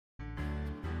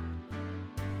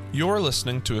You're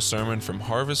listening to a sermon from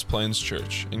Harvest Plains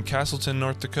Church in Castleton,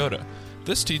 North Dakota.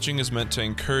 This teaching is meant to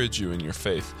encourage you in your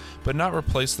faith, but not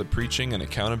replace the preaching and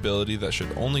accountability that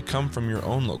should only come from your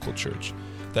own local church.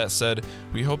 That said,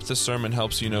 we hope this sermon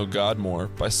helps you know God more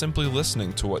by simply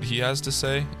listening to what He has to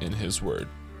say in His Word.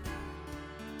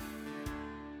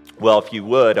 Well, if you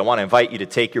would, I want to invite you to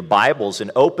take your Bibles and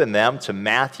open them to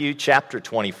Matthew chapter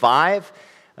 25.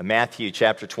 Matthew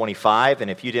chapter 25, and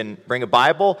if you didn't bring a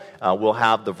Bible, we'll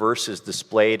have the verses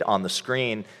displayed on the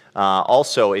screen.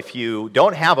 Also, if you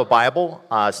don't have a Bible,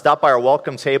 stop by our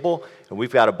welcome table.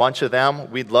 We've got a bunch of them.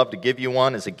 We'd love to give you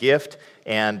one as a gift.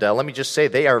 And let me just say,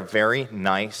 they are very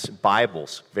nice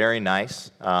Bibles. Very nice.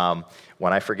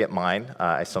 When I forget mine,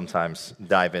 I sometimes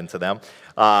dive into them.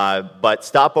 But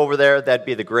stop over there. That'd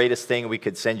be the greatest thing we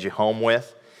could send you home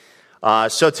with.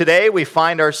 So today we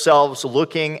find ourselves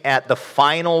looking at the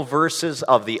final verses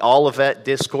of the Olivet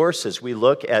Discourse as we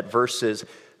look at verses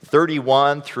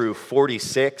 31 through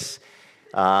 46.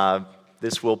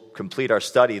 This will complete our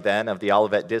study then of the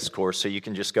Olivet Discourse, so you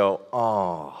can just go,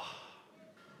 oh.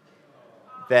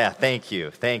 Yeah, thank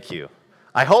you.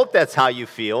 I hope that's how you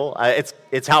feel.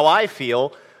 It's how I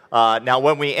feel. Now,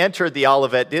 when we entered the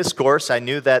Olivet Discourse, I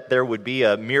knew that there would be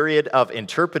a myriad of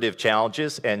interpretive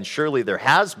challenges, and surely there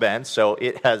has been, so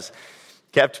it has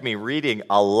kept me reading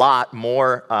a lot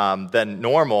more than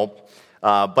normal.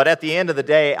 But at the end of the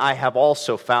day, I have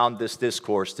also found this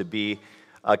discourse to be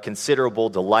a considerable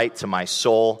delight to my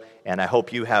soul, and I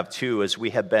hope you have too, as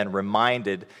we have been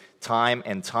reminded time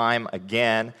and time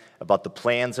again about the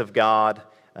plans of God,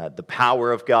 the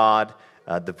power of God,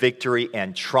 the victory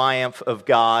and triumph of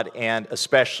God, and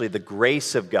especially the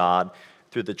grace of God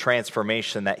through the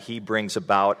transformation that He brings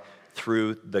about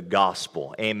through the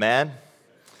gospel. Amen?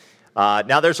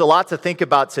 Now, there's a lot to think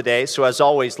about today, so as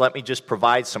always, let me just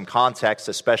provide some context,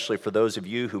 especially for those of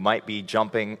you who might be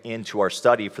jumping into our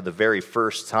study for the very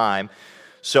first time.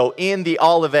 So in the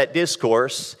Olivet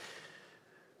Discourse,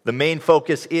 the main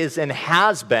focus is and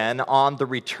has been on the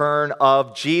return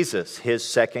of Jesus, His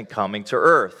second coming to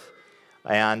earth.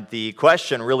 And the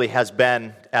question really has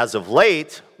been, as of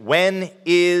late, when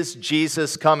is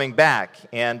Jesus coming back?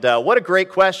 And what a great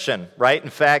question, right? In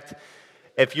fact,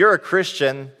 if you're a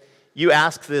Christian, you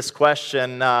ask this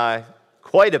question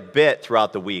quite a bit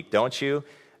throughout the week, don't you?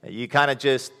 You kind of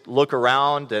just look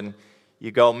around and you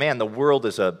go, man, the world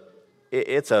is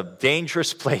it's a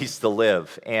dangerous place to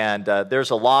live. And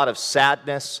there's a lot of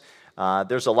sadness.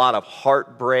 There's a lot of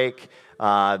heartbreak.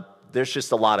 There's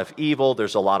just a lot of evil,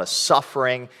 there's a lot of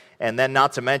suffering, and then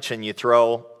not to mention you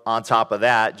throw on top of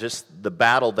that just the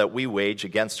battle that we wage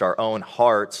against our own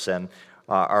hearts and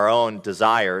our own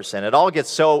desires, and it all gets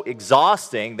so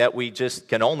exhausting that we just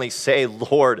can only say,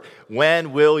 Lord,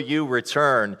 when will you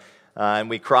return? And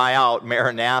we cry out,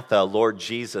 Maranatha, Lord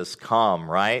Jesus,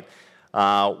 come, right?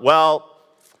 Well,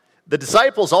 the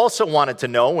disciples also wanted to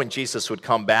know when Jesus would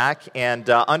come back and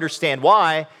understand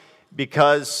why,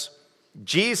 because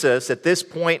Jesus, at this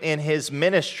point in His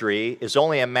ministry, is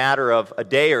only a matter of a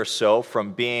day or so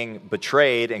from being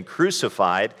betrayed and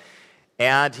crucified.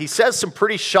 And He says some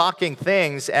pretty shocking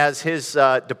things as His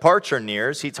departure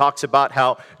nears. He talks about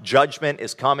how judgment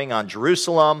is coming on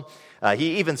Jerusalem.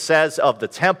 He even says of the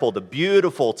temple, the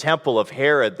beautiful temple of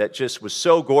Herod that just was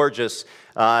so gorgeous.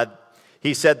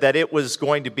 He said that it was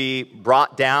going to be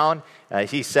brought down.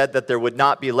 He said that there would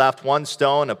not be left one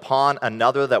stone upon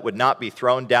another that would not be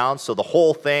thrown down. So the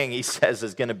whole thing, he says,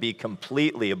 is going to be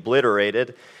completely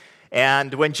obliterated.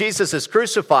 And when Jesus is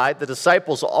crucified, the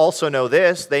disciples also know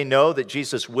this. They know that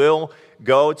Jesus will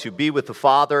go to be with the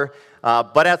Father.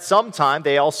 But at some time,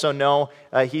 they also know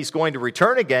He's going to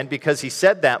return again because He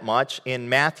said that much in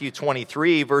Matthew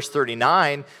 23, verse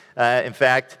 39. In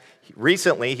fact,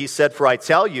 recently, He said, "For I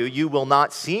tell you, you will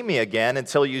not see me again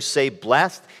until you say,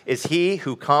 'Blessed is he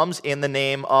who comes in the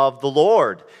name of the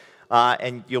Lord.'"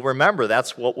 And you'll remember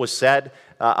that's what was said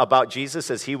about Jesus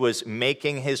as He was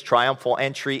making His triumphal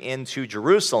entry into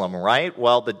Jerusalem, right?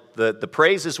 Well, the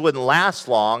praises wouldn't last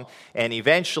long, and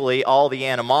eventually all the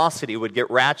animosity would get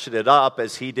ratcheted up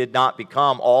as He did not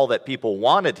become all that people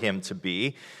wanted Him to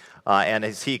be. And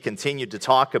as He continued to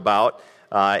talk about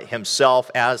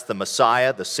Himself as the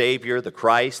Messiah, the Savior, the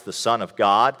Christ, the Son of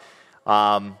God.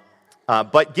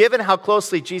 But given how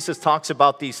closely Jesus talks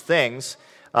about these things,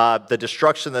 the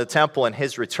destruction of the temple and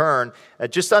His return,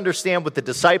 just understand what the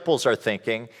disciples are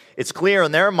thinking. It's clear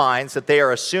in their minds that they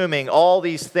are assuming all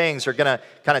these things are going to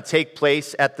kind of take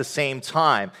place at the same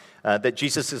time. That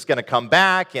Jesus is going to come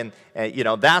back, and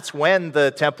that's when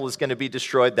the temple is going to be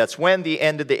destroyed. That's when the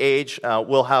end of the age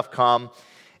will have come.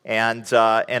 And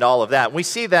all of that. We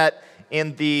see that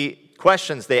in the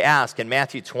questions they ask in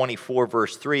Matthew 24,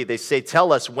 verse 3. They say,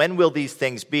 "Tell us, when will these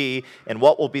things be, and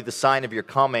what will be the sign of your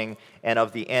coming and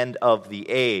of the end of the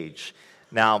age?"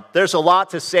 Now, there's a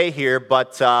lot to say here,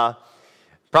 but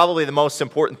probably the most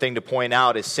important thing to point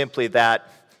out is simply that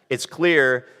it's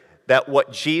clear that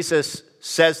what Jesus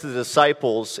says to the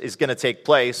disciples is going to take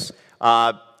place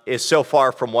is so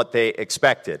far from what they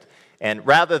expected. And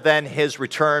rather than his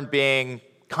return being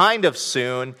kind of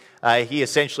soon, he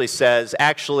essentially says,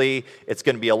 actually, it's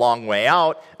going to be a long way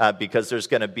out because there's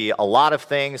going to be a lot of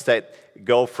things that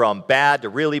go from bad to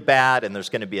really bad, and there's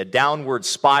going to be a downward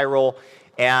spiral.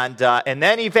 And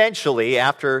then eventually,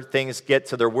 after things get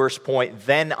to their worst point,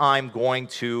 then I'm going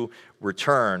to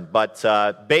return. But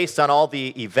based on all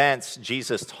the events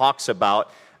Jesus talks about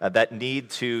that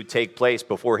need to take place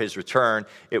before his return,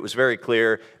 it was very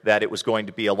clear that it was going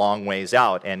to be a long ways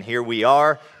out. And here we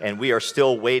are, and we are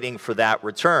still waiting for that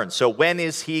return. So when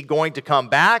is he going to come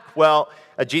back? Well,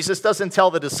 Jesus doesn't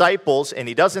tell the disciples, and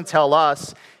he doesn't tell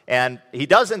us, and he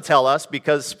doesn't tell us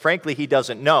because, frankly, he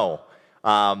doesn't know.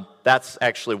 That's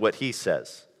actually what he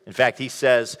says. In fact, he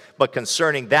says, "But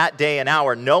concerning that day and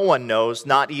hour, no one knows,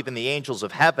 not even the angels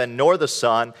of heaven, nor the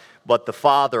Son, but the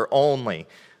Father only."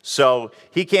 So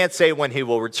he can't say when he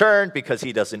will return because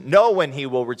he doesn't know when he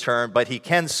will return, but he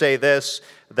can say this,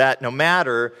 that no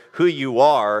matter who you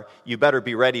are, you better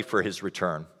be ready for his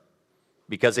return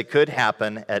because it could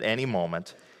happen at any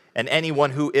moment. And anyone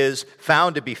who is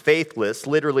found to be faithless,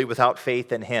 literally without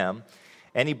faith in him,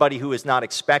 anybody who is not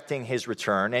expecting his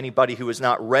return, anybody who is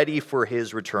not ready for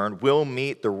his return will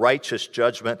meet the righteous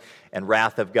judgment and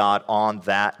wrath of God on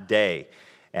that day.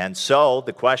 And so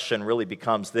the question really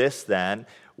becomes this then: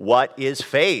 what is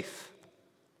faith?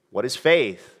 What is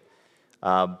faith?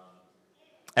 And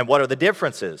what are the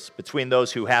differences between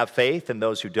those who have faith and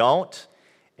those who don't?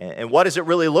 And what does it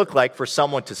really look like for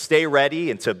someone to stay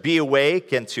ready and to be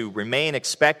awake and to remain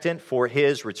expectant for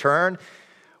his return?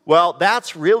 Well,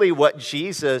 that's really what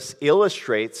Jesus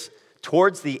illustrates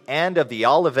towards the end of the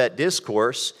Olivet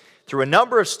Discourse through a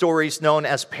number of stories known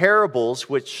as parables,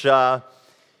 which are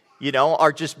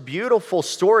just beautiful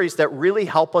stories that really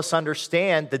help us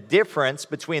understand the difference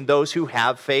between those who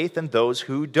have faith and those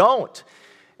who don't.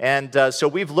 And so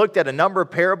we've looked at a number of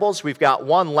parables. We've got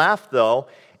one left, though,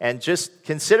 and just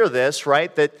consider this,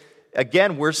 right? That,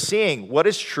 again, we're seeing what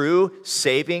does true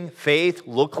saving faith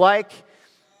look like?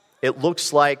 It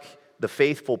looks like the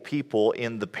faithful people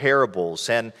in the parables.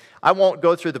 And I won't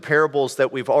go through the parables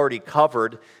that we've already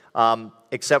covered,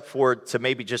 except for to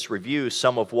maybe just review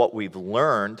some of what we've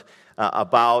learned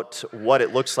about what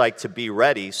it looks like to be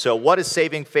ready. So what does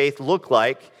saving faith look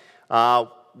like?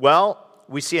 Well,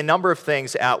 we see a number of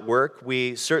things at work.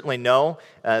 We certainly know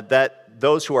that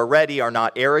those who are ready are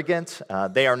not arrogant,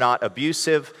 they are not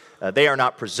abusive, they are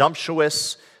not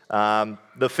presumptuous.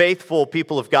 The faithful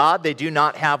people of God, they do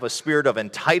not have a spirit of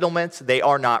entitlement. They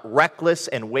are not reckless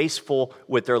and wasteful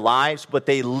with their lives, but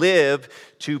they live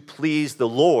to please the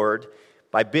Lord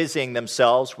by busying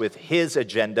themselves with his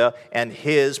agenda and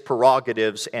his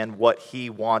prerogatives and what he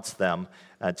wants them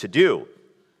to do.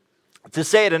 To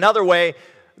say it another way,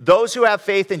 those who have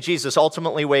faith in Jesus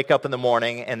ultimately wake up in the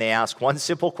morning and they ask one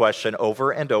simple question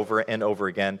over and over and over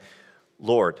again: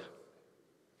 Lord,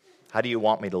 how do you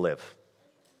want me to live?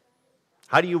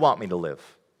 How do you want me to live?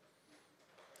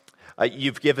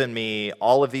 You've given me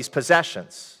all of these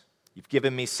possessions. You've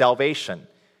given me salvation.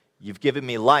 You've given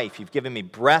me life. You've given me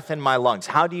breath in my lungs.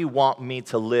 How do you want me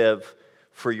to live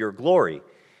for your glory?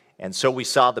 And so we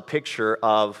saw the picture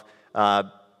of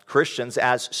Christians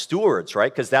as stewards,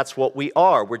 right? Because that's what we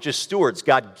are. We're just stewards.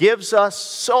 God gives us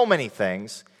so many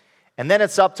things, and then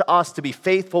it's up to us to be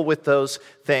faithful with those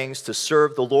things, to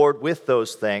serve the Lord with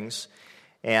those things.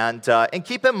 And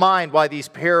keep in mind why these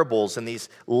parables and these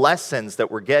lessons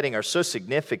that we're getting are so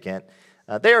significant.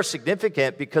 They are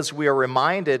significant because we are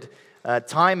reminded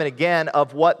time and again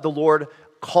of what the Lord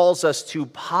calls us to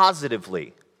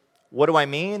positively. What do I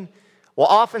mean? Well,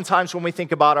 oftentimes when we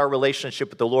think about our relationship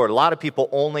with the Lord, a lot of people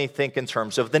only think in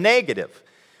terms of the negative.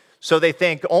 So they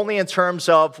think only in terms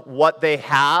of what they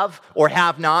have or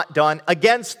have not done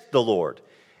against the Lord.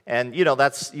 And,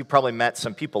 you probably met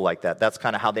some people like that. That's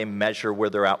kind of how they measure where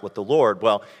they're at with the Lord.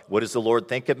 Well, what does the Lord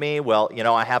think of me? Well,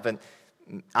 I haven't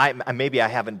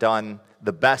done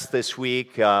the best this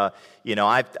week.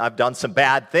 I've done some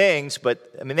bad things,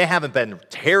 but, they haven't been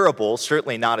terrible,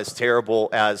 certainly not as terrible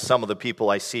as some of the people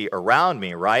I see around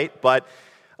me, right? But,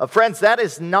 friends, that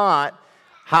is not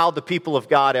how the people of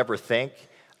God ever think,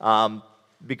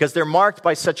 because they're marked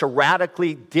by such a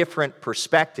radically different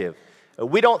perspective.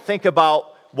 We don't think about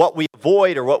what we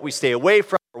avoid or what we stay away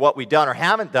from or what we've done or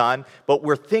haven't done, but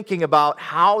we're thinking about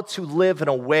how to live in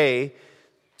a way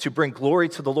to bring glory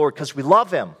to the Lord because we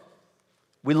love Him.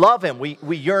 We love Him.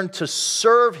 We yearn to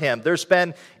serve Him. There's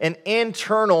been an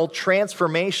internal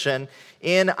transformation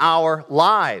in our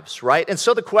lives, right? And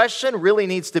so the question really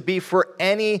needs to be for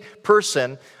any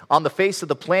person on the face of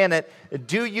the planet,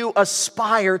 do you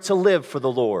aspire to live for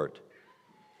the Lord?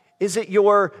 Is it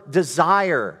your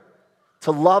desire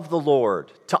to love the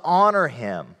Lord, to honor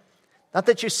Him? Not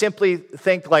that you simply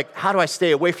think like, how do I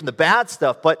stay away from the bad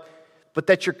stuff, but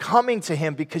that you're coming to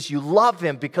Him because you love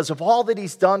Him, because of all that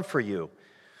He's done for you.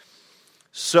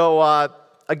 So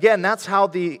again, that's how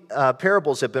the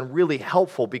parables have been really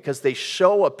helpful because they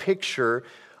show a picture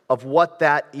of what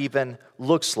that even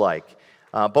looks like.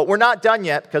 But we're not done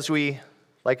yet because we,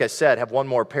 like I said, have one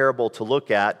more parable to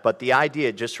look at. But the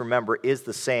idea, just remember, is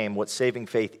the same. What saving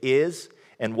faith is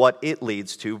and what it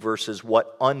leads to versus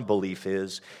what unbelief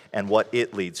is and what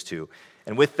it leads to.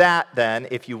 And with that, then,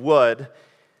 if you would,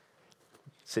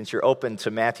 since you're open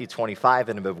to Matthew 25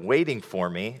 and have been waiting for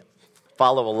me,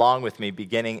 follow along with me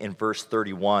beginning in verse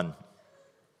 31.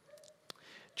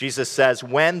 Jesus says,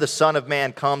 "When the Son of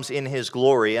Man comes in His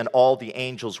glory and all the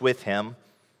angels with Him,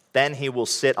 then He will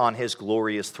sit on His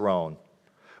glorious throne.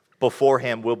 Before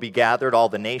Him will be gathered all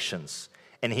the nations,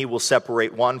 and He will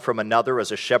separate one from another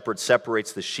as a shepherd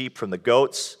separates the sheep from the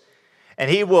goats. And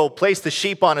He will place the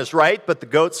sheep on His right, but the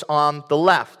goats on the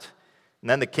left. And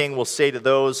then the King will say to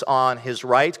those on His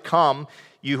right, 'Come,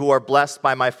 you who are blessed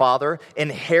by my Father,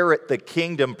 inherit the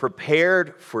kingdom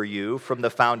prepared for you from the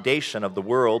foundation of the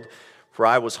world. For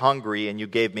I was hungry, and you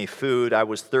gave me food. I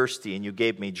was thirsty, and you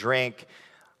gave me drink.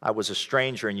 I was a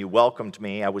stranger, and you welcomed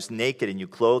me. I was naked, and you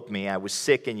clothed me. I was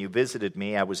sick, and you visited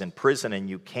me. I was in prison, and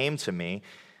you came to me.'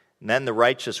 And then the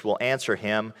righteous will answer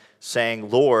Him, saying,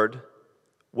 'Lord,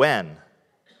 when?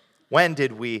 When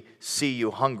did we see you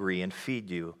hungry and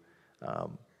feed you?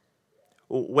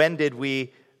 When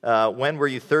were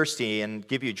you thirsty and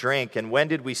give you drink? And when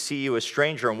did we see you a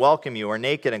stranger and welcome you, or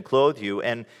naked and clothe you?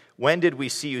 And when did we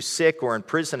see you sick or in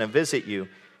prison and visit you?'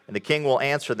 And the King will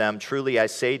answer them, 'Truly I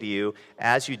say to you,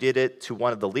 as you did it to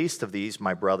one of the least of these,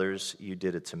 my brothers, you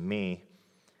did it to me.'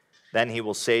 Then He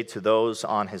will say to those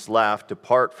on His left,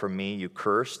 'Depart from me, you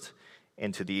cursed,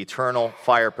 into the eternal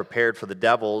fire prepared for the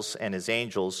devils and his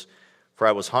angels. For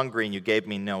I was hungry, and you gave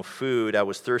me no food. I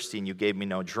was thirsty, and you gave me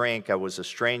no drink. I was a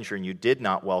stranger, and you did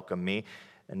not welcome me.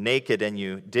 And naked, and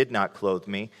you did not clothe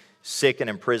me. Sick and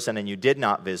in prison, and you did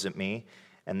not visit me.'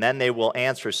 And then they will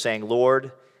answer, saying,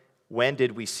 'Lord, when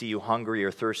did we see you hungry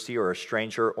or thirsty or a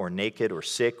stranger or naked or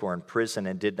sick or in prison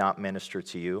and did not minister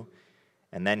to you?'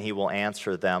 And then He will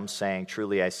answer them, saying,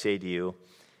 'Truly I say to you,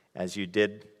 as you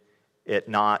did it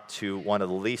not to one of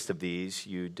the least of these,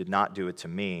 you did not do it to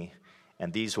me.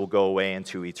 And these will go away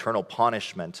into eternal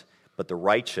punishment, but the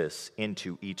righteous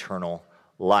into eternal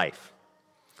life.'"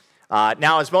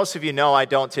 Now, as most of you know, I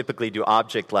don't typically do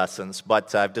object lessons,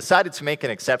 but I've decided to make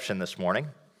an exception this morning.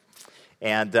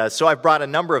 And so I've brought a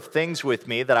number of things with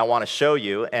me that I want to show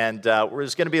you, and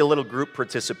there's going to be a little group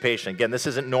participation. Again, this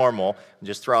isn't normal. I'm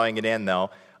just throwing it in, though.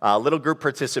 A little group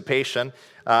participation.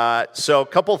 So a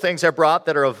couple of things I brought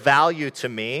that are of value to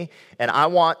me, and I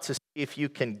want to see if you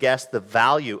can guess the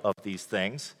value of these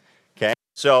things. Okay.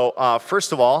 So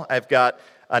first of all, I've got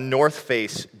a North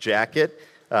Face jacket.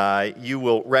 You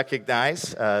will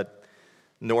recognize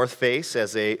North Face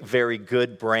as a very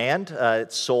good brand.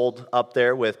 It's sold up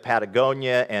there with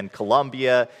Patagonia and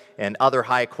Columbia and other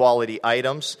high-quality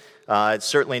items. It's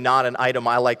certainly not an item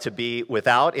I like to be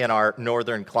without in our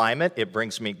northern climate. It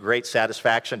brings me great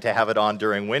satisfaction to have it on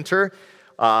during winter.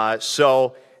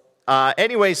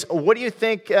 Anyways, what do you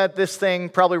think this thing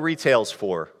probably retails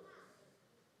for?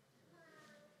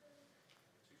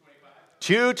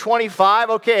 $225.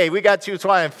 Okay, we got $225.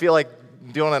 I feel like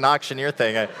doing an auctioneer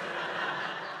thing.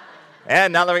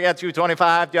 And now that we got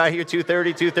 $225, do I hear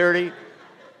 $230, $230?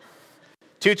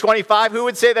 $225, who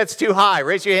would say that's too high?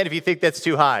 Raise your hand if you think that's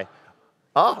too high.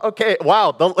 Oh, okay,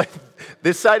 wow.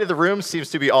 This side of the room seems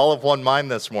to be all of one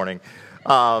mind this morning.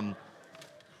 I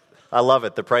love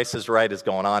it. The Price is Right is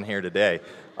going on here today.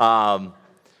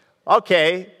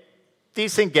 Okay,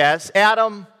 decent guess.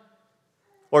 Adam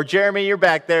or Jeremy, you're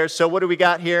back there. So what do we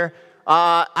got here?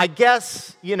 I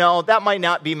guess, that might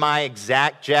not be my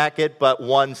exact jacket, but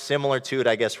one similar to it,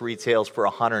 I guess, retails for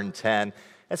 $110.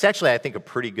 That's actually, I think, a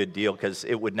pretty good deal because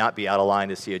it would not be out of line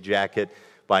to see a jacket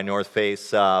by North Face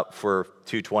for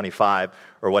 $225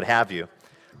 or what have you.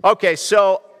 Okay,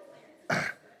 so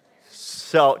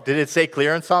did it say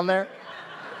clearance on there?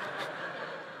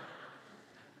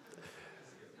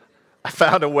 I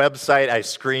found a website, I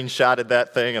screenshotted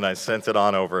that thing, and I sent it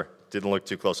on over. didn't look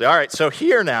too closely. All right, so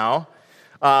here now,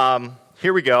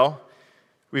 here we go.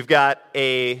 We've got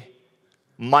a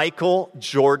Michael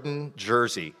Jordan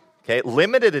jersey. Okay,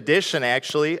 limited edition,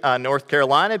 actually, North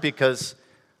Carolina, because,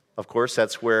 of course,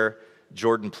 that's where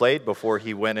Jordan played before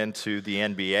he went into the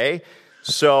NBA.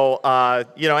 So,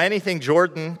 anything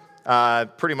Jordan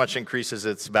pretty much increases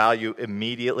its value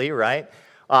immediately, right?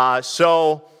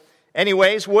 So,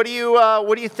 anyways, what do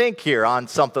you think here on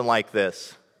something like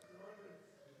this?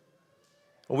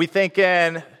 Are we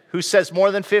thinking, who says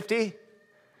more than 50?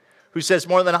 Who says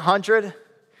more than 100?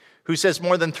 Who says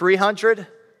more than 300?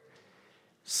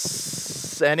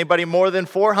 Anybody more than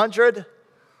 400?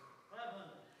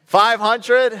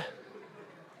 500?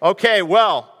 Okay,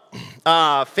 well,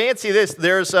 fancy this.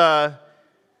 There's a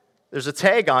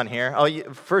tag on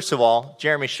here. First of all,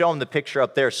 Jeremy, show them the picture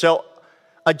up there. So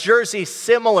a jersey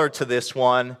similar to this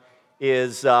one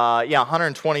is,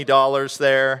 $120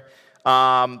 there.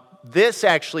 This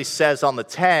actually says on the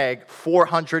tag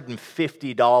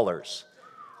 $450,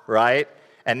 right?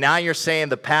 And now you're saying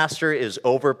the pastor is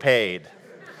overpaid.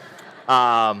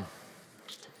 Well,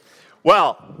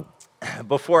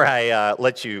 before I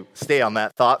let you stay on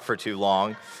that thought for too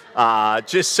long,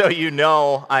 just so you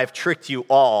know, I've tricked you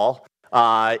all,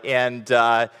 and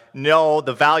no,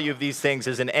 the value of these things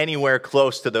isn't anywhere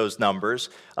close to those numbers,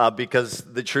 because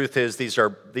the truth is these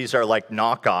are like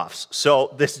knockoffs.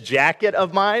 So this jacket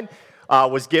of mine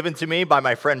was given to me by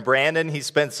my friend Brandon. He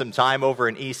spent some time over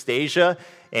in East Asia,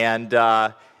 and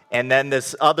then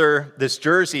this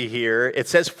jersey here, it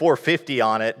says $450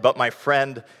 on it, but my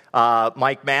friend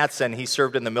Mike Matson, he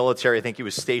served in the military. I think he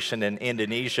was stationed in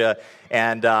Indonesia,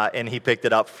 and he picked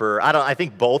it up for, I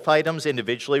think both items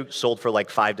individually sold for like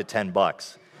 $5 to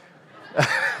 $10.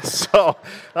 So,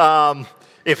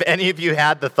 if any of you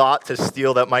had the thought to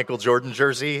steal that Michael Jordan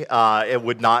jersey, it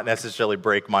would not necessarily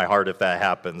break my heart if that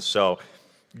happens. So,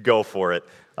 go for it.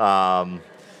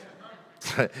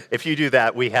 If you do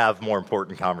that, we have more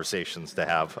important conversations to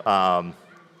have.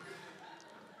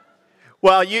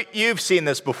 Well, you've seen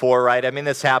this before, right? I mean,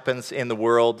 this happens in the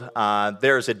world.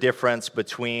 There's a difference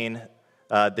between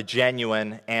the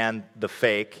genuine and the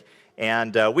fake.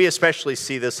 And we especially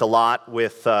see this a lot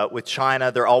with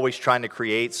China. They're always trying to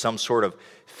create some sort of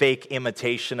fake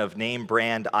imitation of name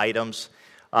brand items.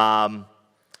 And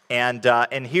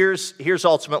here's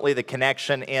ultimately the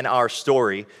connection in our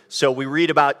story. So we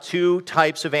read about two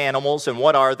types of animals, and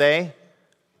what are they?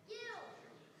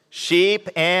 Sheep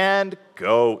and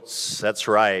goats. That's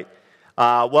right.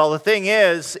 Well, the thing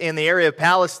is, in the area of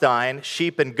Palestine,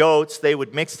 sheep and goats, they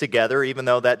would mix together, even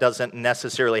though that doesn't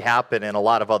necessarily happen in a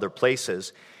lot of other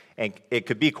places. And it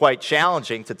could be quite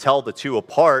challenging to tell the two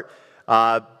apart,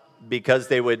 because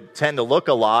they would tend to look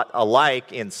a lot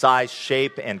alike in size,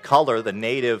 shape, and color, the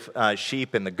native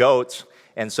sheep and the goats.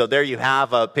 And so there you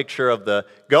have a picture of the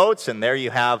goats, and there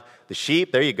you have the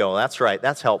sheep. There you go. That's right.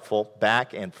 That's helpful.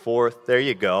 Back and forth. There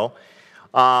you go.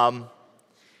 And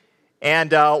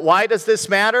why does this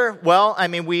matter? Well, I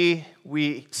mean,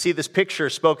 we see this picture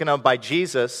spoken of by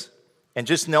Jesus, and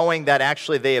just knowing that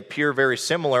actually they appear very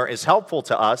similar is helpful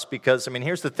to us because, I mean,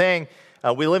 here's the thing.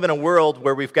 We live in a world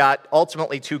where we've got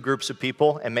ultimately two groups of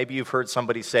people, and maybe you've heard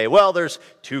somebody say, well, there's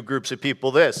two groups of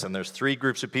people this, and there's three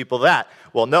groups of people that.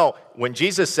 Well, no, when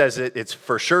Jesus says it, it's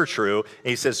for sure true.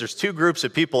 He says there's two groups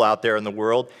of people out there in the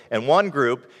world, and one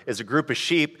group is a group of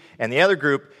sheep, and the other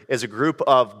group is a group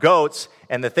of goats.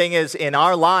 And the thing is, in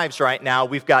our lives right now,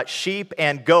 we've got sheep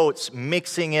and goats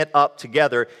mixing it up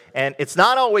together, and it's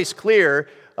not always clear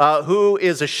who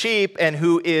is a sheep and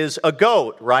who is a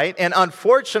goat, right? And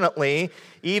unfortunately,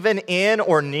 even in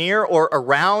or near or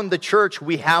around the church,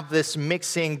 we have this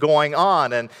mixing going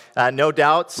on. And no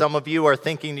doubt some of you are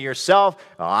thinking to yourself,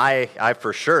 oh, I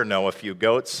for sure know a few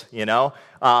goats, you know.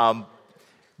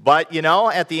 But, you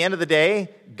know, at the end of the day,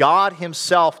 God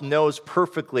himself knows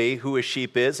perfectly who a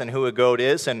sheep is and who a goat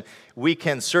is, and we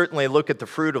can certainly look at the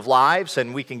fruit of lives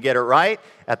and we can get it right.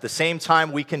 At the same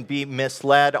time, we can be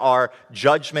misled. Our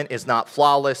judgment is not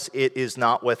flawless. It is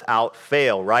not without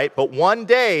fail, right? But one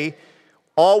day,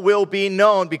 all will be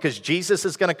known because Jesus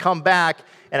is going to come back,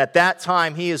 and at that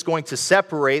time, he is going to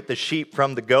separate the sheep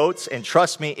from the goats, and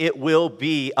trust me, it will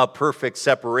be a perfect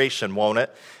separation, won't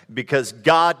it? Because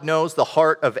God knows the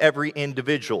heart of every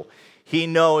individual. He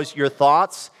knows your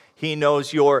thoughts, he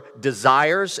knows your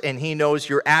desires, and he knows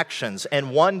your actions.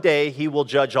 And one day he will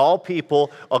judge all people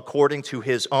according to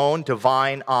his own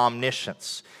divine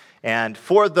omniscience. And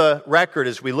for the record,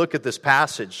 as we look at this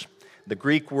passage, The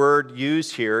Greek word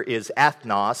used here is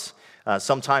ethnos.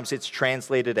 Sometimes it's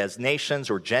translated as nations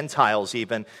or Gentiles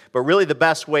even, but really the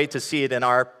best way to see it in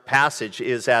our passage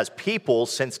is as people,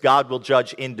 since God will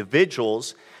judge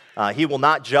individuals. He will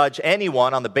not judge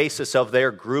anyone on the basis of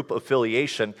their group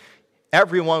affiliation.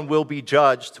 Everyone will be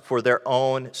judged for their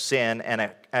own sin and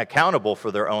accountable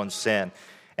for their own sin.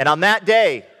 And on that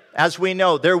day, as we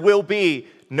know, there will be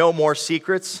no more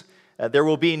secrets. There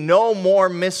will be no more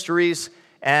mysteries,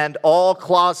 and all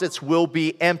closets will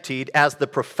be emptied as the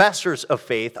professors of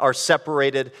faith are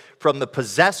separated from the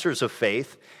possessors of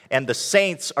faith, and the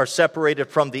saints are separated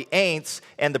from the ain'ts,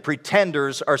 and the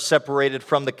pretenders are separated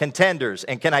from the contenders.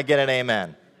 And can I get an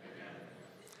amen?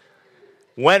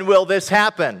 When will this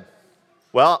happen?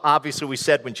 Well, obviously we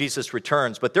said when Jesus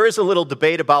returns, but there is a little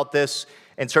debate about this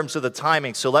in terms of the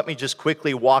timing. So let me just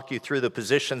quickly walk you through the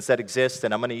positions that exist,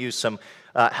 and I'm going to use some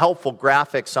helpful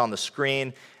graphics on the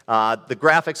screen. The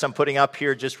graphics I'm putting up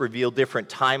here just reveal different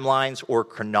timelines or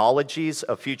chronologies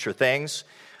of future things.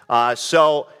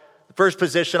 So the first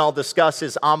position I'll discuss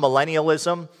is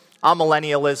amillennialism.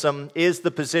 Amillennialism is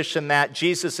the position that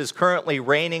Jesus is currently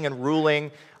reigning and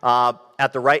ruling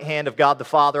at the right hand of God the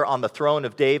Father on the throne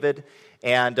of David.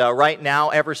 And right now,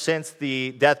 ever since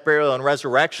the death, burial, and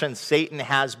resurrection, Satan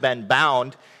has been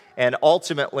bound. And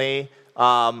ultimately,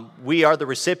 we are the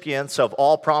recipients of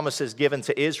all promises given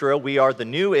to Israel. We are the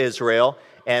new Israel.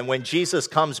 And when Jesus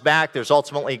comes back, there's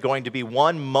ultimately going to be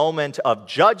one moment of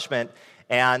judgment.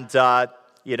 And,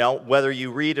 whether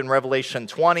you read in Revelation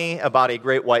 20 about a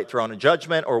great white throne of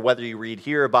judgment, or whether you read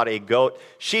here about a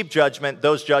goat-sheep judgment,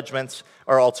 those judgments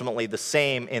are ultimately the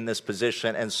same in this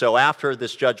position. And so after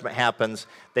this judgment happens,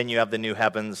 then you have the new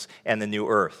heavens and the new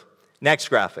earth. Next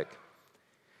graphic.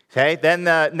 Okay, then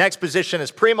the next position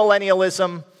is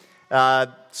premillennialism.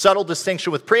 Subtle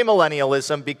distinction with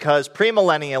premillennialism, because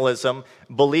premillennialism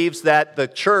believes that the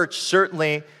church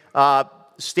certainly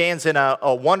stands in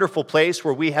a wonderful place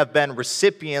where we have been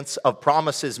recipients of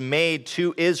promises made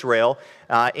to Israel.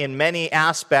 In many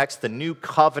aspects, the new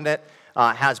covenant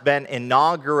has been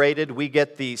inaugurated. We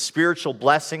get the spiritual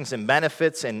blessings and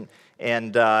benefits, and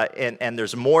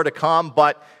there's more to come.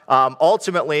 But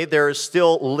ultimately, there is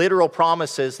still literal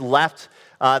promises left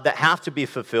that have to be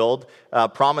fulfilled,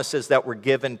 promises that were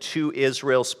given to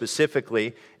Israel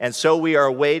specifically. And so we are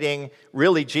awaiting,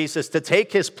 really, Jesus to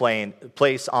take his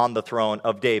place on the throne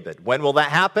of David. When will that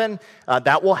happen?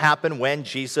 That will happen when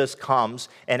Jesus comes,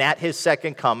 and at his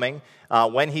second coming,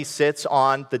 when he sits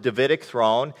on the Davidic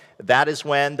throne, that is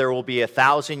when there will be a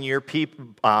 1,000-year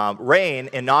reign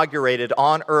inaugurated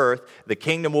on earth. The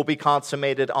kingdom will be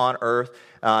consummated on earth.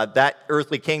 That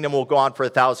earthly kingdom will go on for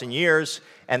 1,000 years,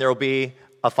 and there will be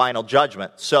a final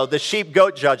judgment. So the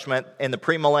sheep-goat judgment in the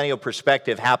premillennial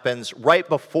perspective happens right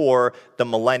before the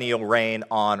millennial reign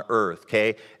on earth,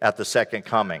 okay, at the second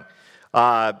coming.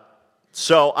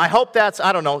 So I hope that's,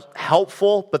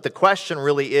 helpful, but the question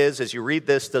really is, as you read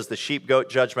this, does the sheep-goat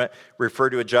judgment refer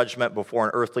to a judgment before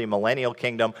an earthly millennial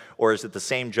kingdom, or is it the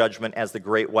same judgment as the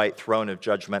great white throne of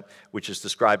judgment, which is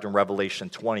described in Revelation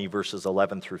 20, verses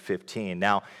 11 through 15?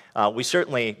 Now, we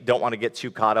certainly don't want to get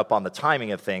too caught up on the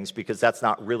timing of things, because that's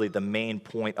not really the main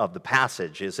point of the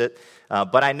passage, is it?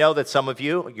 But I know that some of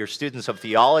you're students of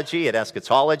theology at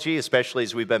eschatology, especially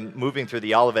as we've been moving through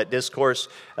the Olivet Discourse,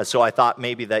 so I thought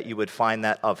maybe that you would find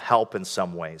that of help in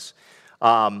some ways.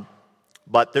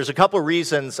 But there's a couple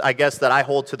reasons, I guess, that I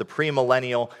hold to the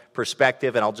premillennial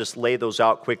perspective, and I'll just lay those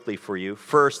out quickly for you.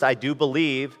 First, I do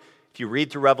believe, if you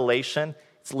read through Revelation,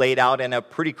 it's laid out in a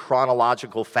pretty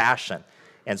chronological fashion.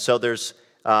 And so there's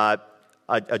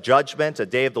a judgment, a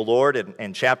day of the Lord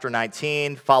in chapter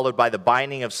 19, followed by the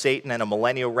binding of Satan and a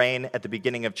millennial reign at the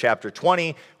beginning of chapter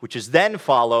 20, which is then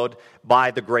followed by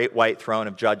the great white throne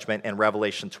of judgment in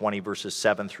Revelation 20, verses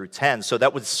 7 through 10. So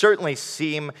that would certainly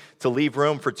seem to leave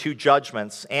room for two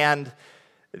judgments. And,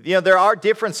 there are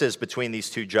differences between these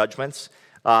two judgments.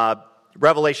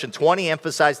 Revelation 20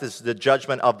 emphasizes the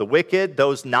judgment of the wicked,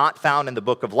 those not found in the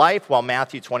book of life, while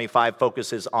Matthew 25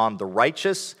 focuses on the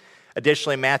righteous.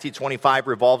 Additionally, Matthew 25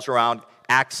 revolves around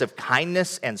acts of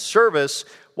kindness and service,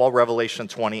 while Revelation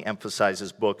 20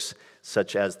 emphasizes books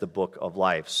such as the book of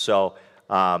life. So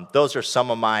those are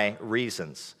some of my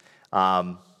reasons.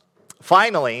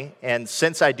 Finally, and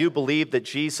since I do believe that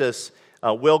Jesus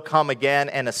will come again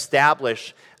and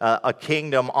establish a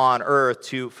kingdom on earth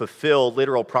to fulfill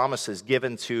literal promises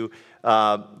given to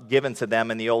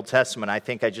them in the Old Testament, I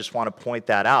think I just want to point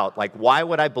that out. Like, why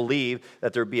would I believe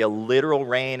that there would be a literal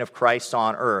reign of Christ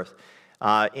on earth?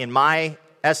 In my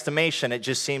estimation, it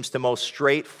just seems the most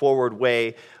straightforward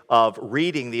way of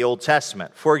reading the Old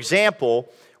Testament. For example,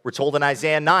 We're told in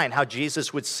Isaiah 9 how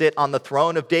Jesus would sit on the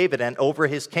throne of David and over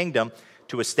his kingdom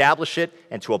to establish it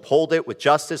and to uphold it with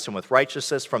justice and with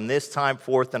righteousness from this time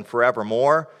forth and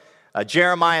forevermore.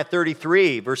 Jeremiah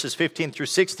 33, verses 15 through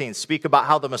 16, speak about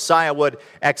how the Messiah would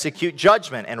execute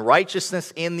judgment and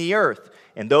righteousness in the earth.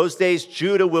 In those days,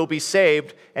 Judah will be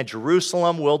saved, and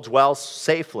Jerusalem will dwell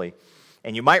safely.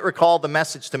 And you might recall the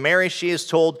message to Mary. She is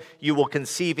told, "You will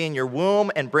conceive in your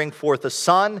womb and bring forth a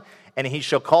son, and he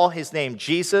shall call his name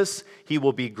Jesus. He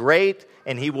will be great,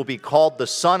 and he will be called the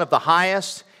Son of the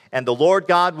Highest. And the Lord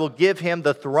God will give him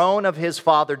the throne of his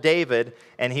father David,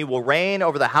 and he will reign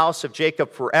over the house of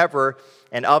Jacob forever,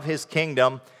 and of his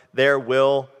kingdom there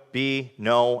will be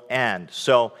no end."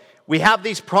 So we have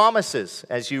these promises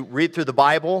as you read through the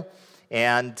Bible,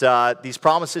 and these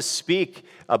promises speak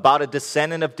about a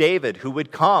descendant of David who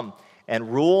would come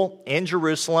and rule in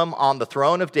Jerusalem on the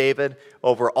throne of David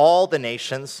over all the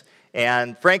nations.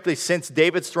 And frankly, since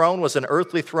David's throne was an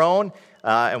earthly throne,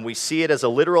 and we see it as a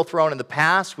literal throne in the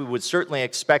past, we would certainly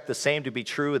expect the same to be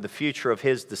true in the future of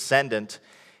his descendant.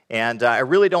 And I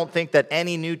really don't think that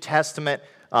any New Testament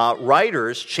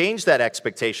writers change that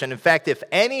expectation. In fact, if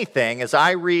anything, as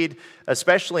I read,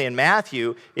 especially in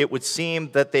Matthew, it would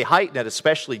seem that they heighten it,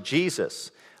 especially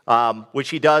Jesus, which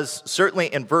he does certainly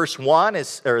in verse 31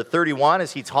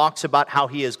 as he talks about how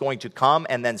he is going to come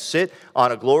and then sit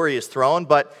on a glorious throne.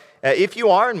 But if you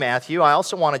are in Matthew, I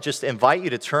also want to just invite you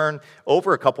to turn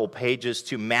over a couple pages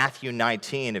to Matthew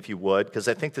 19, if you would, because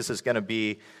I think this is going to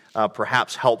be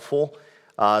perhaps helpful.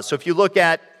 So if you look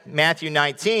at Matthew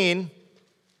 19,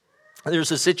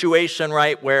 there's a situation,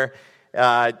 right, where,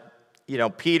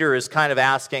 Peter is kind of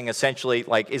asking essentially,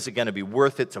 like, is it going to be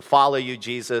worth it to follow you,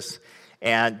 Jesus?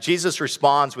 And Jesus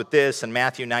responds with this in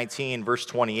Matthew 19, verse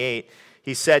 28.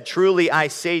 He said, "Truly I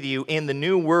say to you, in the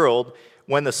new world,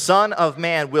 when the Son of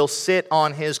Man will sit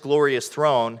on his glorious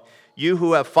throne, you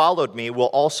who have followed me will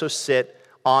also sit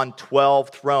on 12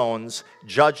 thrones,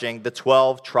 judging the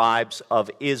 12 tribes of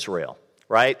Israel."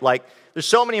 Right? Like, there's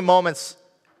so many moments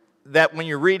that when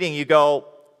you're reading, you go,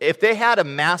 if they had a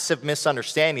massive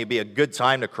misunderstanding, it'd be a good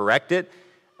time to correct it.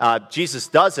 Jesus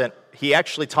doesn't. He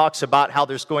actually talks about how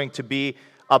there's going to be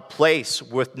a place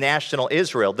with national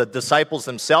Israel. The disciples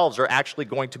themselves are actually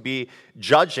going to be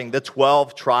judging the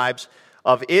 12 tribes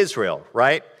of Israel,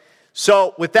 right?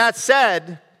 So with that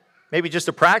said, maybe just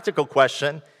a practical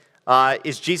question,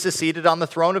 is Jesus seated on the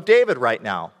throne of David right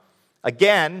now?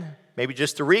 Again, maybe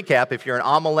just to recap, if you're an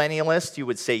amillennialist, you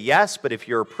would say yes, but if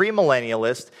you're a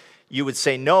premillennialist, you would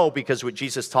say no, because what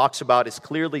Jesus talks about is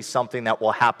clearly something that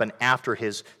will happen after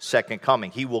his second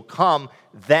coming. He will come,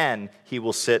 then he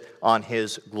will sit on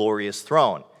his glorious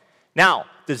throne. Now,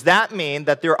 does that mean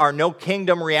that there are no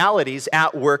kingdom realities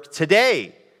at work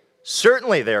today?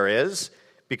 Certainly there is,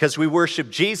 because we worship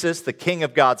Jesus, the King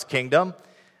of God's kingdom,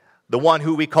 the one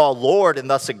who we call Lord and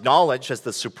thus acknowledge as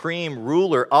the supreme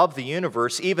ruler of the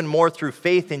universe. Even more through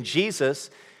faith in Jesus,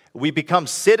 we become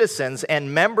citizens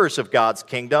and members of God's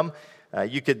kingdom.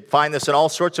 You could find this in all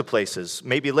sorts of places.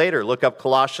 Maybe later, look up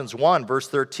Colossians 1, verse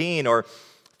 13, or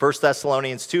 1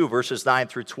 Thessalonians 2, verses 9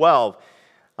 through 12.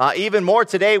 Even more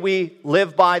today, we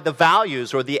live by the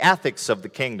values or the ethics of the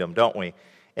kingdom, don't we?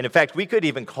 And in fact, we could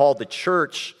even call the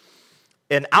church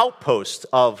an outpost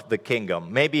of the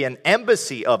kingdom, maybe an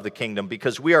embassy of the kingdom,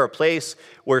 because we are a place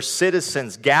where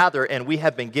citizens gather and we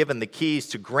have been given the keys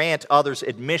to grant others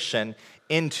admission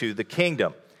into the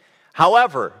kingdom.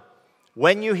 However,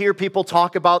 when you hear people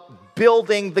talk about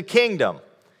building the kingdom,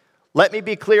 let me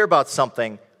be clear about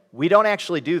something. We don't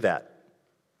actually do that.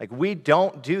 Like, we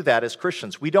don't do that as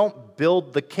Christians. We don't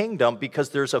build the kingdom because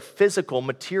there's a physical,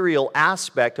 material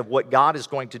aspect of what God is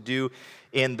going to do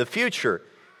in the future.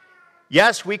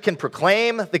 Yes, we can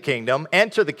proclaim the kingdom,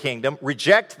 enter the kingdom,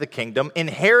 reject the kingdom,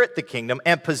 inherit the kingdom,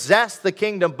 and possess the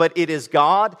kingdom, but it is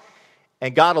God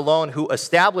and God alone who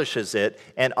establishes it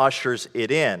and ushers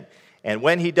it in. And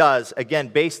when he does, again,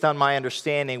 based on my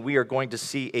understanding, we are going to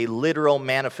see a literal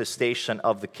manifestation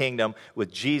of the kingdom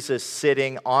with Jesus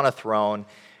sitting on a throne,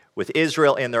 with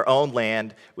Israel in their own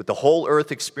land, with the whole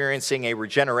earth experiencing a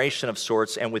regeneration of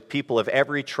sorts, and with people of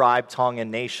every tribe, tongue,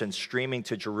 and nation streaming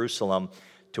to Jerusalem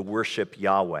to worship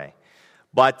Yahweh.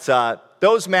 But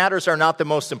those matters are not the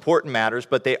most important matters,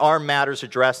 but they are matters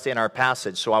addressed in our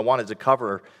passage, so I wanted to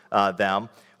cover them.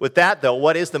 With that, though,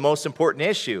 what is the most important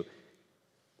issue?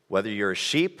 Whether you're a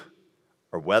sheep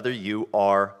or whether you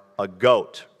are a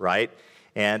goat, right?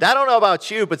 And I don't know about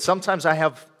you, but sometimes I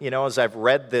have, as I've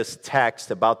read this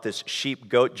text about this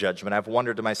sheep-goat judgment, I've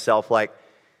wondered to myself, like,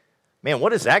 man,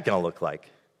 what is that going to look like?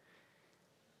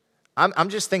 I'm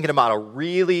just thinking about a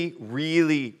really,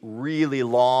 really, really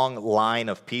long line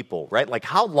of people, right? Like,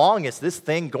 how long is this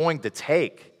thing going to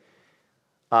take?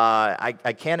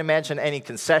 I can't imagine any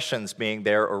concessions being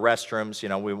there or restrooms.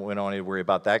 We don't need to worry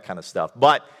about that kind of stuff.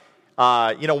 But,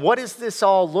 what does this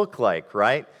all look like,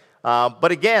 right?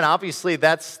 But again, obviously,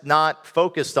 that's not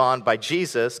focused on by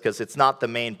Jesus because it's not the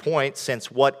main point, since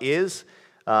what is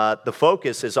the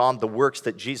focus is on the works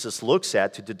that Jesus looks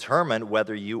at to determine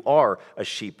whether you are a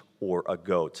sheep or a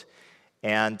goat.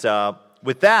 And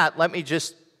with that, let me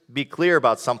just be clear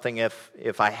about something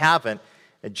if I haven't.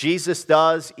 Jesus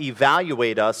does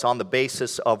evaluate us on the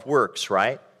basis of works,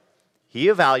 right? He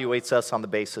evaluates us on the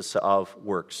basis of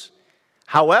works.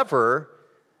 However,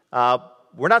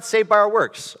 we're not saved by our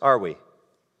works, are we?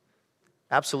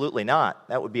 Absolutely not.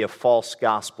 That would be a false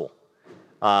gospel.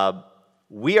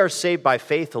 We are saved by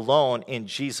faith alone in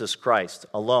Jesus Christ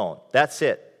alone. That's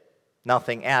it.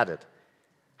 Nothing added.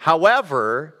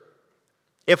 However,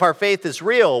 if our faith is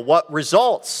real, what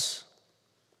results?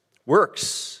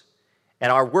 Works.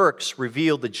 And our works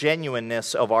reveal the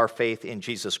genuineness of our faith in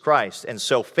Jesus Christ. And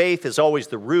so faith is always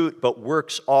the root, but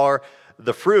works are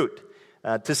the fruit.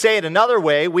 To say it another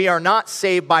way, we are not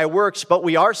saved by works, but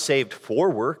we are saved for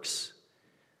works.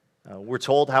 We're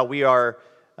told how we are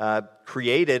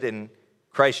created in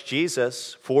Christ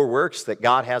Jesus for works that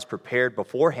God has prepared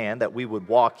beforehand that we would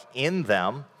walk in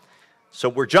them. So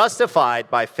we're justified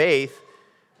by faith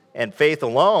and faith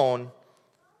alone,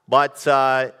 but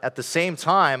at the same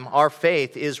time, our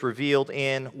faith is revealed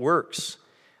in works.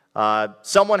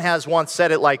 Someone has once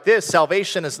said it like this: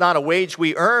 salvation is not a wage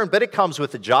we earn, but it comes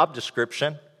with a job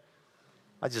description.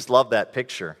 I just love that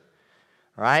picture.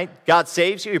 All right? God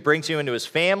saves you, He brings you into His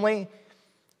family,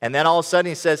 and then all of a sudden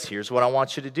He says, here's what I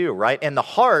want you to do, right? And the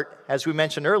heart, as we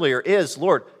mentioned earlier, is,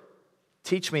 Lord,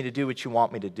 teach me to do what you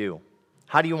want me to do.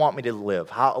 How do you want me to live?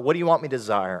 What do you want me to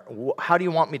desire? How do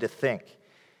you want me to think?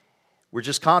 We're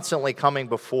just constantly coming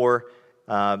before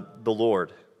the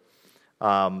Lord.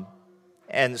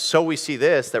 And so we see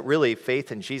this, that really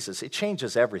faith in Jesus, it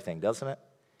changes everything, doesn't it?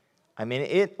 I mean,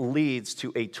 it leads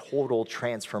to a total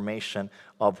transformation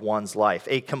of one's life,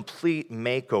 a complete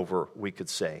makeover, we could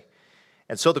say.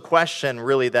 And so the question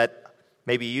really that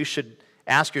maybe you should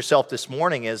ask yourself this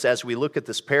morning is, as we look at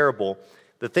this parable,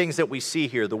 the things that we see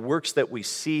here, the works that we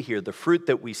see here, the fruit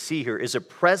that we see here, is it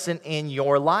present in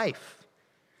your life?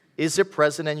 Is it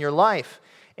present in your life?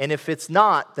 And if it's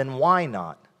not, then why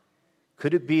not?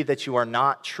 Could it be that you are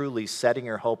not truly setting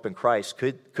your hope in Christ?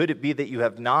 Could it be that you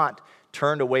have not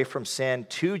turned away from sin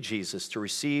to Jesus to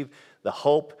receive the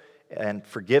hope and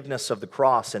forgiveness of the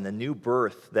cross and the new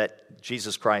birth that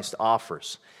Jesus Christ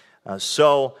offers?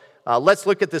 So let's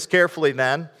look at this carefully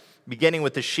then, beginning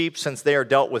with the sheep, since they are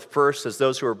dealt with first as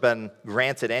those who have been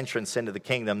granted entrance into the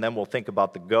kingdom. Then we'll think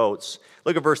about the goats.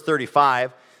 Look at verse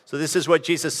 35. So this is what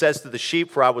Jesus says to the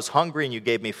sheep: for I was hungry and you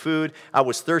gave me food. I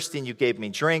was thirsty and you gave me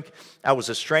drink. I was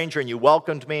a stranger and you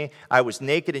welcomed me. I was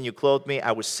naked and you clothed me.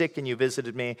 I was sick and you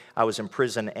visited me. I was in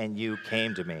prison and you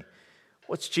came to me.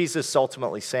 What's Jesus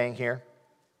ultimately saying here?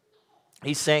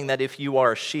 He's saying that if you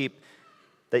are a sheep,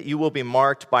 that you will be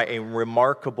marked by a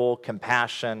remarkable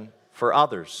compassion for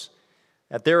others.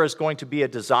 That there is going to be a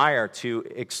desire to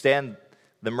extend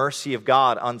the mercy of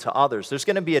God unto others. There's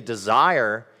going to be a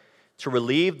desire to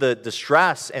relieve the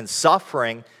distress and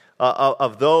suffering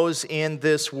of those in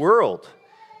this world.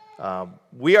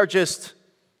 We are just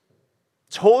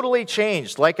totally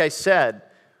changed, like I said,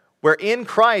 where in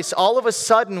Christ, all of a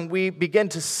sudden, we begin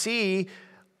to see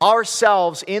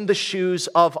ourselves in the shoes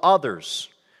of others,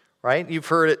 right? You've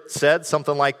heard it said,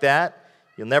 something like that.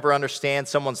 You'll never understand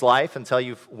someone's life until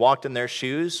you've walked in their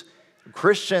shoes.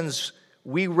 Christians,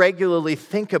 we regularly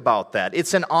think about that.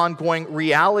 It's an ongoing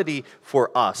reality for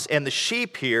us. And the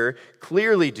sheep here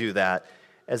clearly do that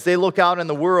as they look out in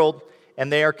the world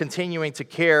and they are continuing to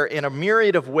care in a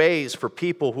myriad of ways for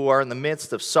people who are in the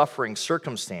midst of suffering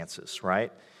circumstances,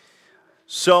 right?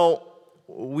 So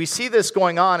we see this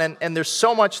going on, and there's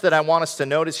so much that I want us to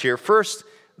notice here. First,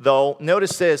 though,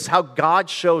 notice this, how God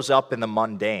shows up in the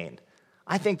mundane.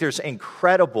 I think there's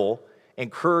incredible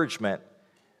encouragement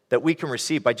that we can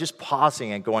receive by just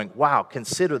pausing and going, wow,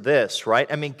 consider this,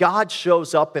 right? I mean, God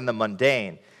shows up in the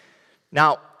mundane.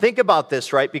 Now, think about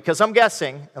this, right? Because I'm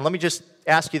guessing, and let me just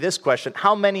ask you this question: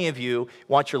 how many of you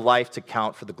want your life to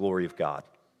count for the glory of God?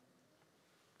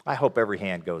 I hope every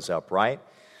hand goes up, right?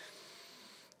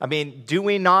 I mean, do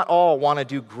we not all want to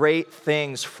do great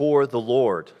things for the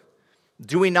Lord?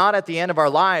 Do we not at the end of our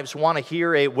lives want to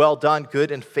hear a well done,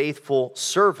 good and faithful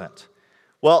servant?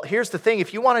 Well, here's the thing.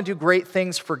 If you want to do great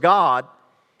things for God,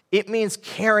 it means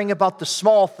caring about the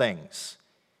small things.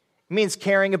 It means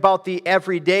caring about the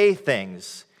everyday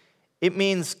things. It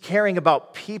means caring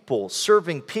about people,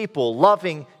 serving people,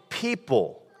 loving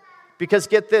people. Because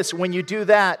get this, when you do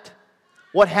that,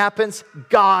 what happens?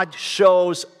 God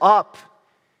shows up.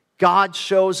 God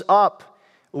shows up.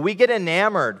 We get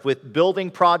enamored with building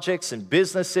projects and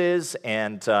businesses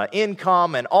and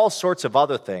income and all sorts of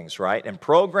other things, right? And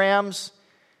programs.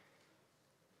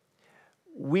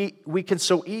 We can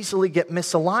so easily get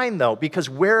misaligned, though, because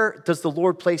where does the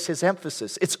Lord place his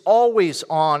emphasis? It's always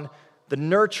on the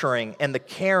nurturing and the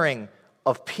caring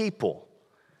of people.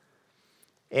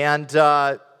 And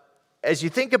as you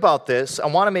think about this, I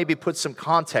want to maybe put some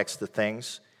context to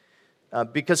things,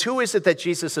 because who is it that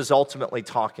Jesus is ultimately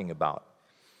talking about?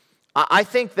 I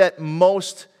think that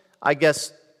most,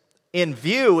 in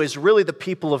view is really the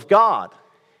people of God.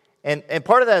 And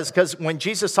part of that is because when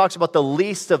Jesus talks about the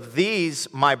least of these,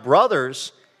 my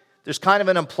brothers, there's kind of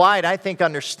an implied, I think,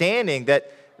 understanding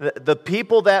that the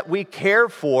people that we care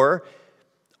for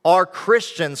are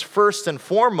Christians first and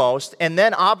foremost, and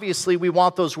then obviously we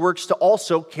want those works to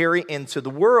also carry into the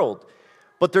world.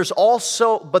 But there's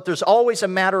always a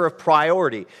matter of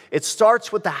priority. It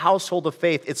starts with the household of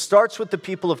faith. It starts with the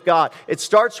people of God. It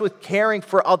starts with caring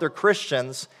for other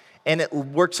Christians, and it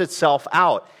works itself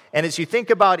out. And as you think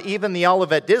about even the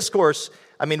Olivet Discourse,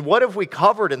 I mean, what have we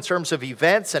covered in terms of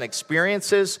events and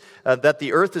experiences that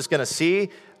the earth is going to see?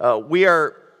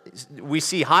 We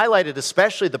see highlighted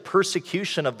especially the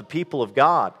persecution of the people of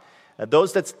God.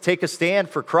 Those that take a stand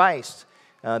for Christ,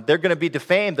 they're going to be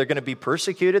defamed, they're going to be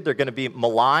persecuted, they're going to be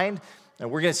maligned,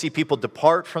 and we're going to see people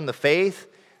depart from the faith.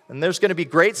 And there's going to be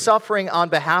great suffering on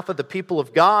behalf of the people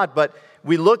of God, but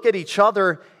we look at each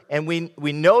other and we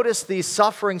notice these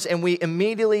sufferings and we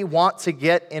immediately want to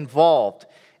get involved.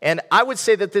 And I would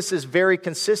say that this is very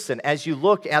consistent as you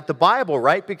look at the Bible,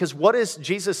 right? Because what does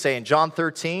Jesus say in John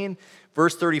 13,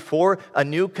 verse 34? A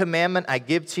new commandment I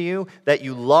give to you, that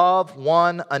you love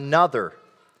one another.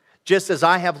 Just as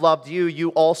I have loved you,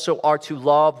 you also are to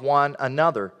love one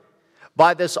another.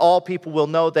 By this all people will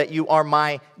know that you are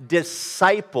my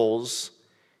disciples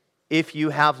if you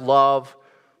have love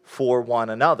for one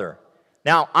another.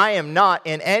 Now, I am not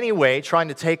in any way trying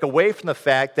to take away from the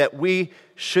fact that we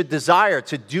should desire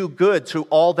to do good to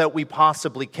all that we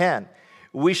possibly can.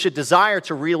 We should desire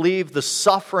to relieve the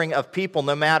suffering of people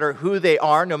no matter who they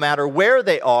are, no matter where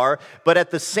they are. But at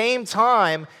the same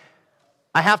time,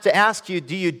 I have to ask you,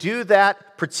 do you do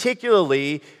that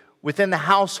particularly within the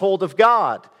household of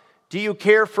God? Do you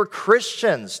care for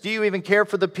Christians? Do you even care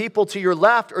for the people to your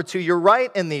left or to your right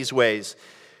in these ways?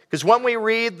 Because when we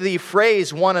read the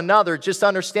phrase one another, just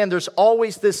understand there's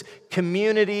always this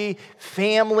community,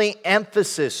 family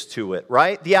emphasis to it,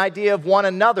 right? The idea of one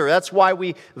another. That's why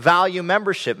we value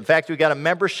membership. In fact, we got a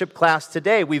membership class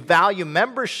today. We value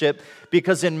membership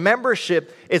because in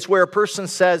membership, it's where a person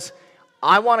says,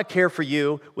 I want to care for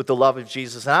you with the love of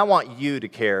Jesus, and I want you to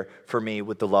care for me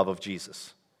with the love of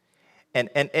Jesus. And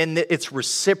it's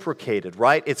reciprocated,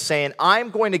 right? It's saying, I'm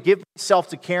going to give myself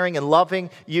to caring and loving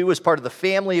you as part of the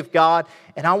family of God,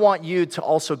 and I want you to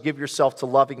also give yourself to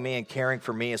loving me and caring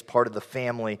for me as part of the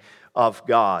family of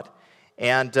God.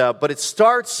 But it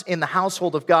starts in the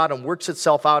household of God and works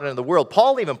itself out into the world.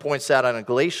 Paul even points that out in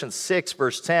Galatians 6,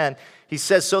 verse 10. He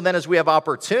says, so then as we have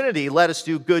opportunity, let us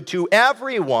do good to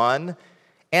everyone,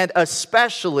 and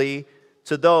especially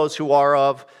to those who are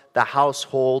of the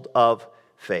household of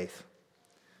faith.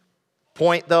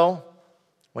 Point, though,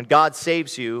 when God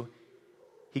saves you,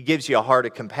 he gives you a heart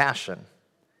of compassion.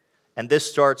 And this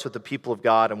starts with the people of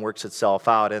God and works itself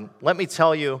out. And let me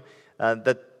tell you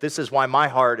that this is why my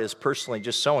heart is personally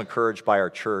just so encouraged by our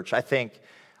church.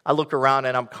 I look around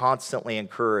and I'm constantly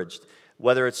encouraged,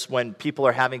 whether it's when people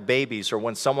are having babies or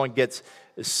when someone gets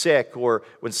sick or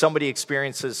when somebody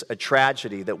experiences a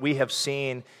tragedy, that we have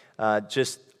seen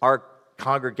just our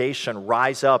congregation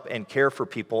rise up and care for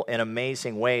people in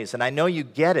amazing ways. And I know you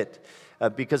get it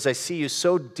because I see you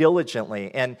so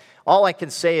diligently. And all I can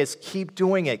say is keep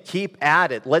doing it. Keep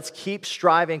at it. Let's keep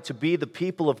striving to be the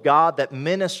people of God that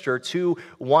minister to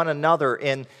one another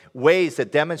in ways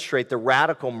that demonstrate the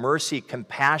radical mercy,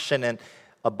 compassion, and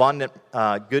abundant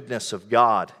goodness of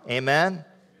God. Amen?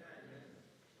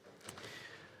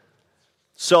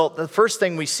 So the first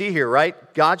thing we see here,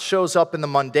 right? God shows up in the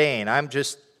mundane. I'm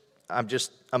just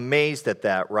amazed at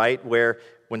that, right? Where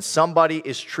when somebody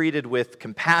is treated with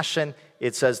compassion,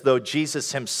 it's as though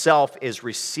Jesus himself is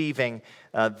receiving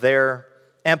their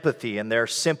empathy and their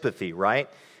sympathy, right?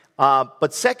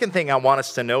 But second thing I want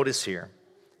us to notice here,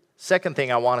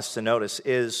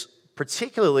 is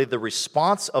particularly the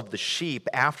response of the sheep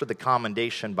after the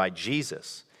commendation by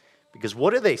Jesus. Because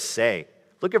what do they say?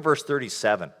 Look at verse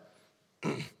 37.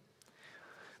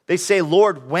 They say,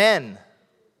 Lord, when?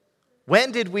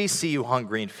 When did we see you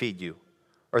hungry and feed you,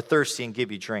 or thirsty and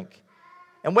give you drink?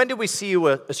 And when did we see you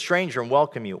a stranger and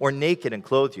welcome you, or naked and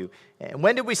clothe you? And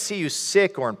when did we see you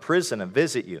sick or in prison and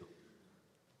visit you?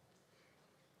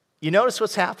 You notice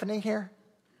what's happening here?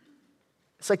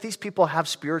 It's like these people have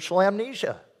spiritual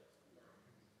amnesia.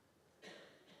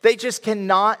 They just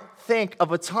cannot think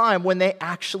of a time when they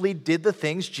actually did the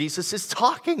things Jesus is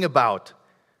talking about.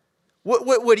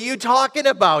 What are you talking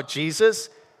about,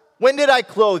 Jesus? When did I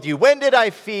clothe you? When did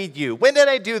I feed you? When did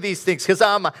I do these things? Because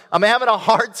I'm having a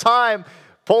hard time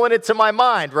pulling it to my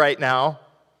mind right now.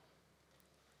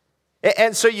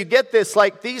 And so you get this,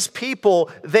 like these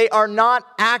people, they are not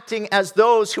acting as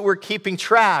those who were keeping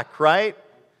track, right?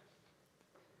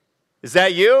 Is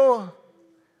that you?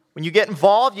 When you get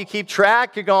involved, you keep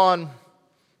track, you're going,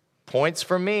 points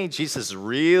for me. Jesus is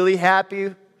really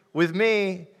happy with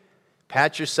me.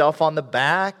 Pat yourself on the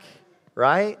back,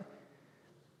 right?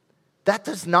 That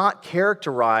does not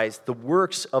characterize the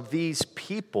works of these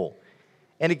people.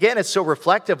 And again, it's so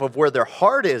reflective of where their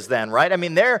heart is then, right? I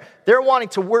mean, they're wanting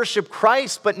to worship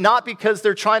Christ, but not because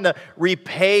they're trying to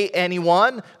repay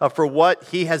anyone for what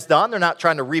he has done. They're not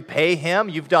trying to repay him.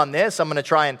 You've done this. I'm going to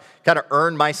try and kind of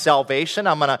earn my salvation.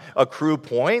 I'm going to accrue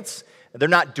points. They're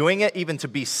not doing it even to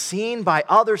be seen by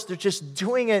others. They're just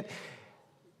doing it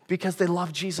because they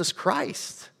love Jesus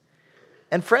Christ.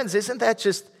 And friends, isn't that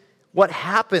just what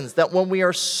happens, that when we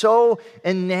are so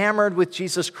enamored with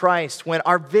Jesus Christ, when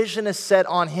our vision is set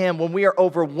on him, when we are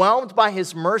overwhelmed by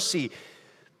his mercy,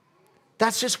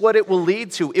 that's just what it will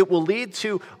lead to. It will lead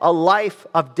to a life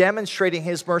of demonstrating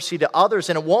his mercy to others,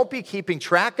 and it won't be keeping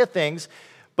track of things,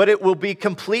 but it will be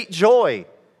complete joy.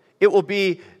 It will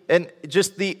be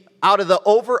out of the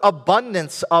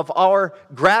overabundance of our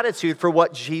gratitude for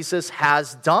what Jesus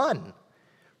has done.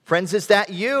 Friends, is that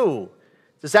you?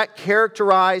 Does that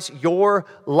characterize your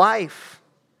life?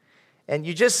 And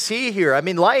you just see here, I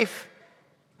mean, life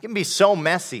can be so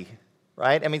messy,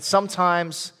 right? I mean,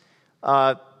 sometimes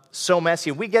so messy.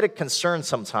 We get a concern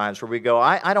sometimes where we go,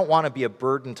 I don't want to be a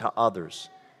burden to others.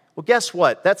 Well, guess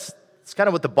what? That's kind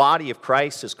of what the body of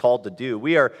Christ is called to do.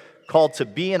 We are called to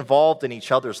be involved in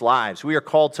each other's lives. We are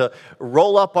called to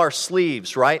roll up our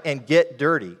sleeves, right, and get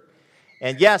dirty.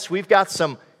 And yes, we've got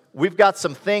some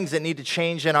things that need to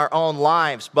change in our own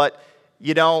lives, but,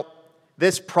 you know,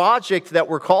 this project that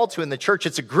we're called to in the church,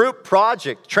 it's a group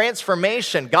project,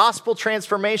 transformation, gospel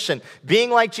transformation, being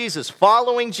like Jesus,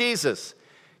 following Jesus.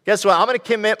 Guess what? I'm going to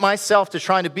commit myself to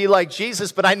trying to be like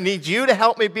Jesus, but I need you to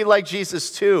help me be like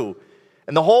Jesus too.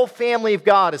 And the whole family of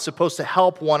God is supposed to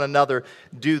help one another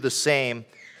do the same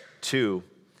too.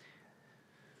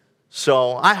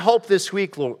 So I hope this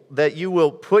week, Lord, that you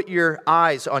will put your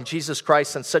eyes on Jesus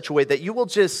Christ in such a way that you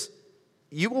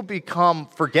will become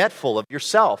forgetful of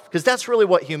yourself. Because that's really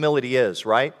what humility is,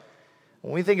 right?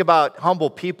 When we think about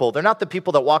humble people, they're not the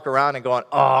people that walk around and going,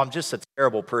 oh, I'm just a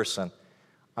terrible person.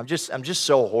 I'm just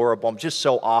so horrible. I'm just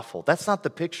so awful. That's not the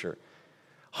picture.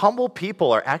 Humble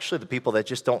people are actually the people that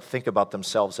just don't think about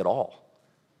themselves at all,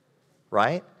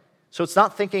 right? So it's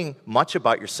not thinking much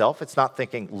about yourself. It's not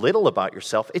thinking little about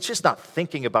yourself. It's just not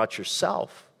thinking about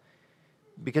yourself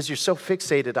because you're so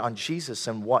fixated on Jesus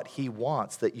and what he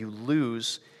wants that you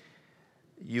lose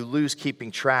keeping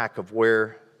track of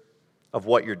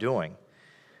what you're doing.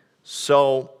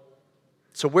 So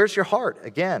where's your heart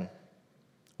again?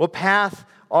 What path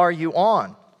are you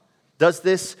on? Does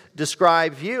this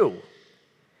describe you?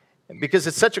 Because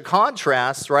it's such a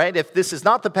contrast, right? If this is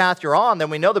not the path you're on, then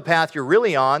we know the path you're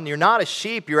really on. You're not a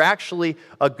sheep, you're actually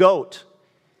a goat.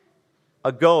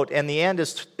 A goat, and the end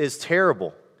is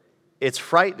terrible. It's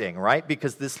frightening, right?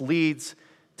 Because this leads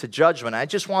to judgment. I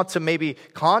just want to maybe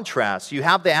contrast. You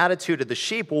have the attitude of the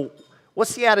sheep. Well,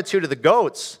 what's the attitude of the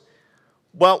goats?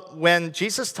 Well, when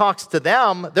Jesus talks to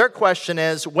them, their question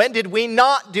is, when did we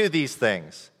not do these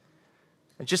things?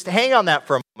 And just hang on that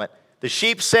for a moment. The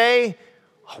sheep say,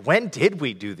 when did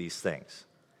we do these things?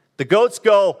 The goats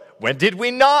go, when did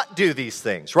we not do these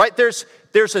things? Right? There's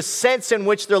a sense in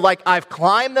which they're like, I've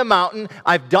climbed the mountain,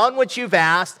 I've done what you've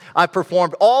asked, I've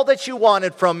performed all that you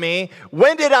wanted from me.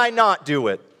 When did I not do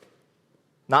it?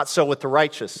 Not so with the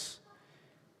righteous.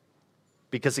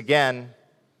 Because again,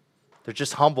 they're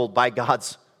just humbled by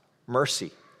God's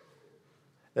mercy.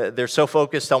 They're so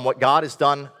focused on what God has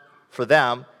done for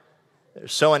them. They're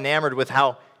so enamored with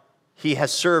how he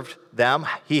has served them,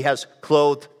 he has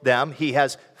clothed them, he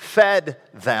has fed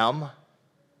them,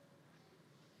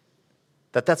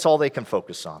 that's all they can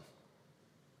focus on.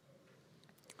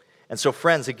 And so,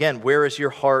 friends, again, where is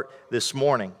your heart this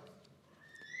morning?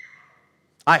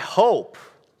 I hope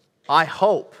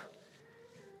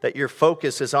that your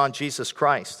focus is on Jesus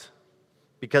Christ.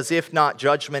 Because if not,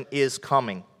 judgment is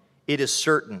coming. It is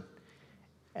certain.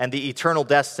 And the eternal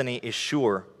destiny is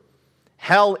sure.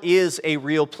 Hell is a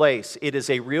real place. It is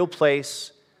a real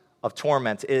place of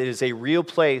torment. It is a real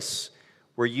place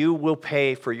where you will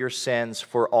pay for your sins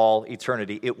for all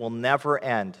eternity. It will never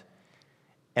end.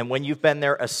 And when you've been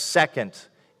there a second,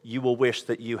 you will wish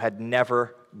that you had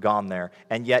never gone there.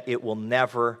 And yet it will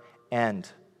never end.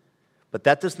 But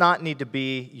that does not need to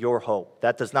be your hope.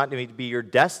 That does not need to be your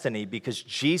destiny, because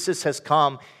Jesus has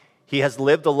come. He has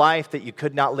lived a life that you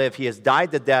could not live. He has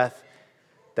died the death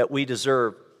that we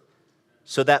deserve,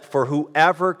 so that for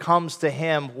whoever comes to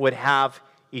him would have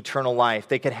eternal life.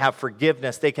 They could have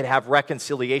forgiveness. They could have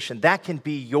reconciliation. That can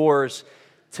be yours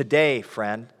today,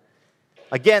 friend.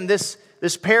 Again, this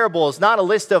parable is not a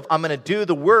list of, I'm going to do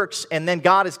the works and then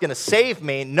God is going to save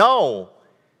me. No.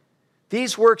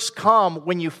 These works come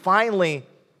when you finally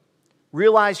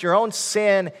realize your own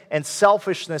sin and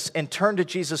selfishness and turn to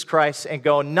Jesus Christ and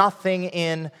go, nothing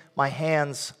in my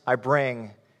hands I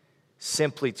bring,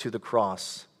 simply to the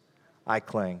cross I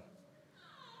cling.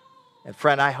 And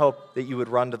friend, I hope that you would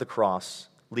run to the cross,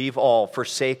 leave all,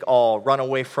 forsake all, run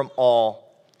away from all,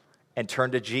 and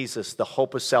turn to Jesus, the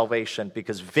hope of salvation,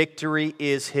 because victory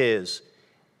is his.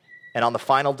 And on the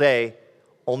final day,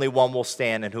 only one will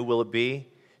stand. And who will it be?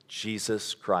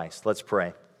 Jesus Christ. Let's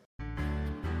pray.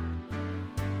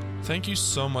 Thank you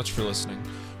so much for listening.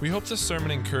 We hope this sermon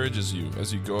encourages you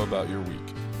as you go about your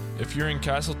week. If you're in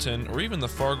Castleton or even the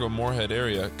Fargo-Moorhead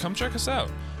area, come check us out.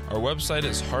 Our website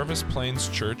is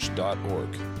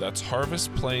harvestplainschurch.org. That's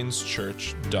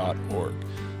harvestplainschurch.org.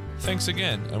 Thanks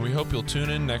again, and we hope you'll tune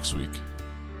in next week.